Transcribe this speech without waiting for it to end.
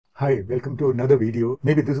Hi, welcome to another video.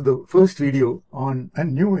 Maybe this is the first video on a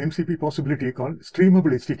new MCP possibility called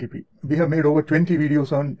Streamable HTTP. We have made over 20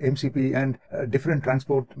 videos on MCP and different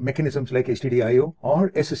transport mechanisms like HTTP/IO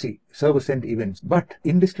or SSE, server sent events. But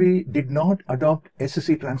industry did not adopt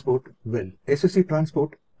SSE transport well. SSE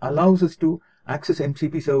transport allows us to access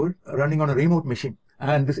MCP server running on a remote machine.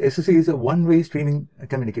 And this SSE is a one-way streaming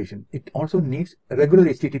communication. It also needs a regular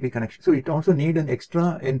HTTP connection. So it also needs an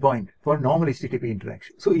extra endpoint for normal HTTP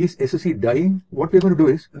interaction. So is SSE dying? What we're going to do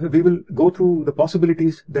is we will go through the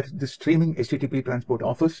possibilities that the streaming HTTP transport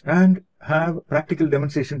offers and have practical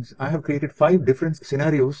demonstrations. I have created 5 different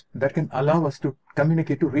scenarios that can allow us to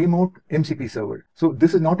communicate to remote MCP server. So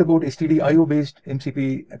this is not about HTTP/IO based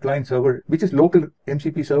MCP client server, which is local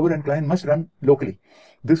MCP server and client must run locally.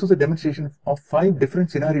 This was a demonstration of 5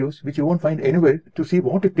 different scenarios which you won't find anywhere to see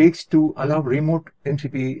what it takes to allow remote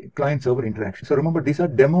MCP client server interaction. So remember, these are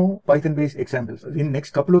demo Python based examples. In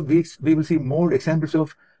next couple of weeks, we will see more examples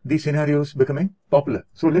of these scenarios becoming popular.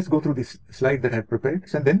 So let's go through this slide that I have prepared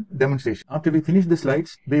and then demonstration. After we finish the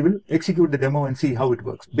slides, we will execute the demo and see how it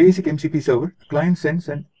works. Basic MCP server, client sends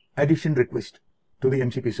an addition request to the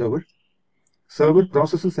MCP server. Server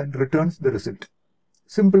processes and returns the result.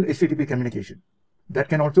 Simple HTTP communication. That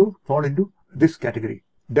can also fall into this category.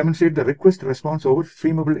 Demonstrate the request response over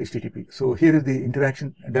streamable HTTP. So here is the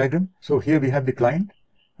interaction diagram. So here we have the client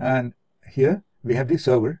and here we have the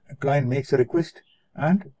server. A client makes a request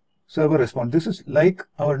and server response. This is like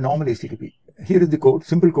our normal HTTP. Here is the code,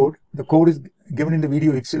 simple code. The code is given in the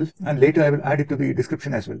video itself and later I will add it to the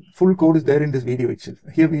description as well. Full code is there in this video itself.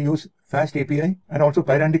 Here we use fast API and also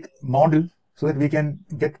pyramidal model so that we can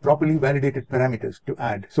get properly validated parameters to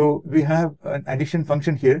add. So we have an addition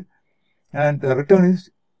function here and the return is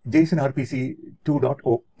JSON-RPC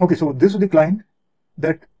 2.0. Okay, so this is the client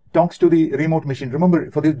that talks to the remote machine.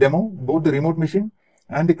 Remember, for this demo, both the remote machine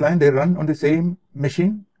and the client, they run on the same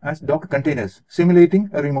machine as Docker containers, simulating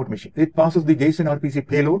a remote machine. It passes the JSON-RPC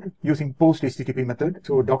payload using post HTTP method.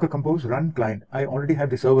 So Docker compose run client. I already have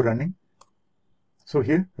the server running. So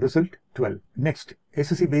here, result 12. Next,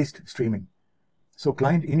 SSE based streaming. So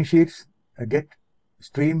client initiates a get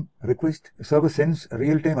stream request. Server sends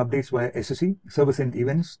real-time updates via SSE. Server send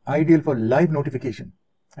events, ideal for live notification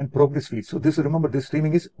and progress feeds. So this, remember, this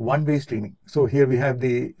streaming is one-way streaming. So here we have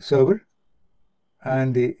the server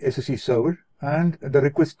and the SSE server and the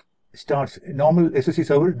request starts. Normal SSE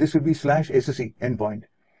server, this will be /SSE endpoint.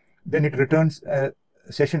 Then it returns a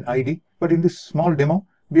session ID. But in this small demo,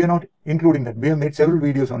 we are not including that. We have made several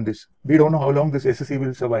videos on this. We don't know how long this SSE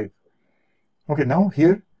will survive. Okay, now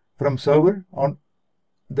here from server on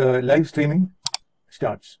the live streaming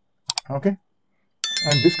starts. Okay,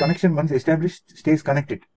 and this connection once established stays connected.